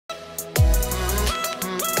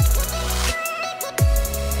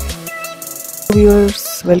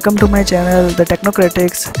viewers, welcome to my channel The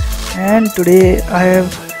Technocratics, and today I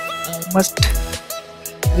must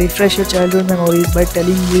refresh your childhood memories by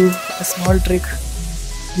telling you a small trick.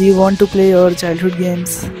 You want to play your childhood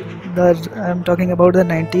games, I'm talking about the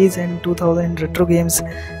 90s and 2000 retro games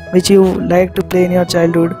which you like to play in your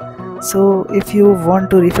childhood. So if you want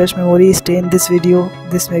to refresh memory, stay in this video.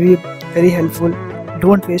 This may be very helpful.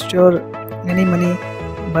 Don't waste your any money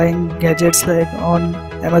buying gadgets like on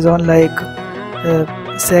Amazon, like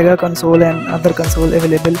Sega console and other console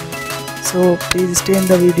available. So please stay in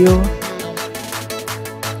the video.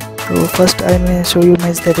 So first I may show you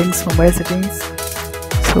my settings, mobile settings.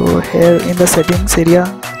 So here in the settings area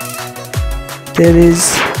there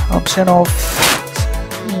is option of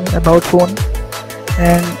about phone,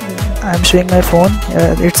 and I am showing my phone.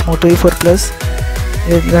 It's Moto E4 Plus.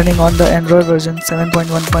 It's running on the Android version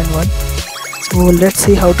 7.1.1. So let's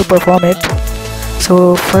see how to perform it.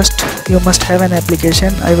 So first you must have an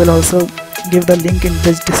application. I will also give the link in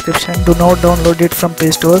this description. Do not download it from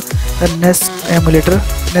Play Store. The NES emulator,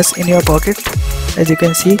 NES in your pocket, as you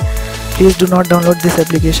can see. Please do not download this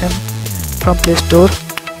application from Play Store.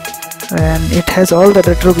 And it has all the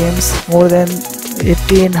retro games, more than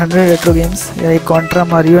 1,800 retro games like Contra,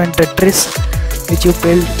 Mario and Tetris, which you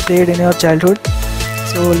played in your childhood.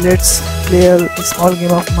 So let's play a small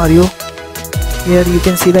game of Mario. Here you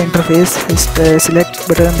can see the interface. Select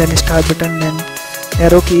button, then start button, then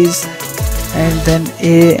arrow keys, and then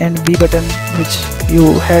A and B button, which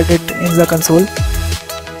you had it in the console.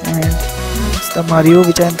 And it's the Mario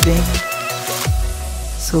which I am playing.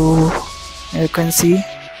 So you can see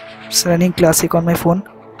it's running classic on my phone.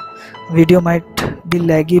 Video might be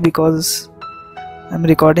laggy because I'm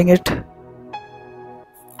recording it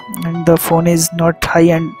and the phone is not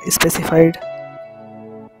high-end specified.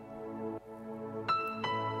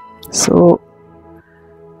 So,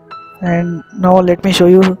 and now let me show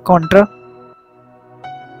you Contra.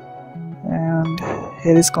 And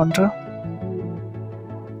here is Contra.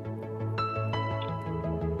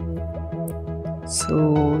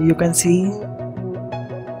 So you can see,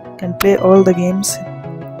 can play all the games.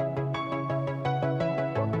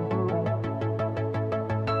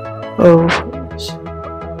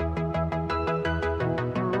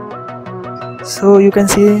 So you can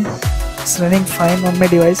see it's running fine on my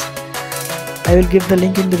device. I will give the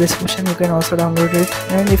link in the description. You can also download it.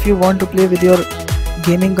 And if you want to play with your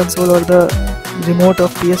gaming console or the remote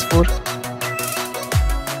of PS4,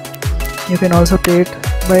 you can also play it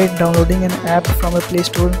by downloading an app from a Play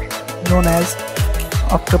Store known as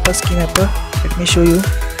Octopus Keymapper. Let me show you.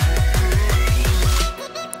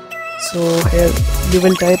 So here you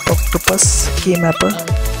will type Octopus Keymapper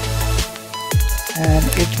and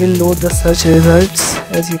it will load the search results.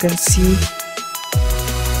 As you can see,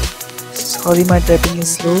 sorry my typing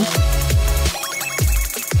is slow.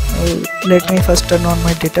 Let me first turn on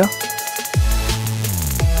my data.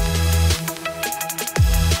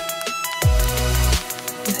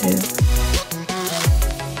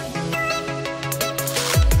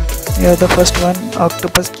 Here the first one,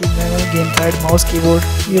 Octopus Keymapper, gamepad, mouse, keyboard.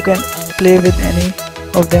 You can play with any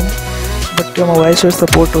of them, but your mobile should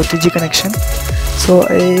support OTG connection. So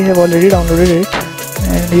I have already downloaded it,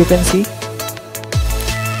 and you can see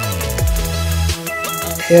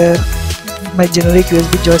here my generic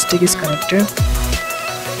USB joystick is connected.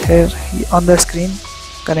 Here on the screen,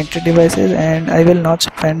 connected devices, and I will launch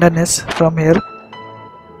Panda NES from here.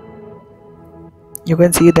 You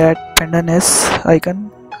can see that Panda NES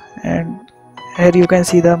icon, and here you can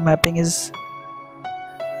see the mapping is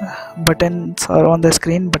buttons are on the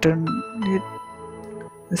screen.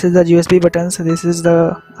 This is the USB buttons. This is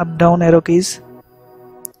the up down arrow keys,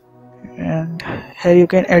 and here you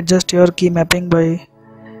can adjust your key mapping by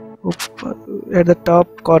at the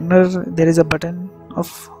top corner there is a button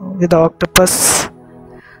with the octopus.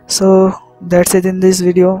 So that's it in this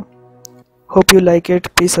video. Hope you like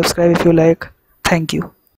it. Please subscribe if you like. Thank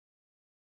you.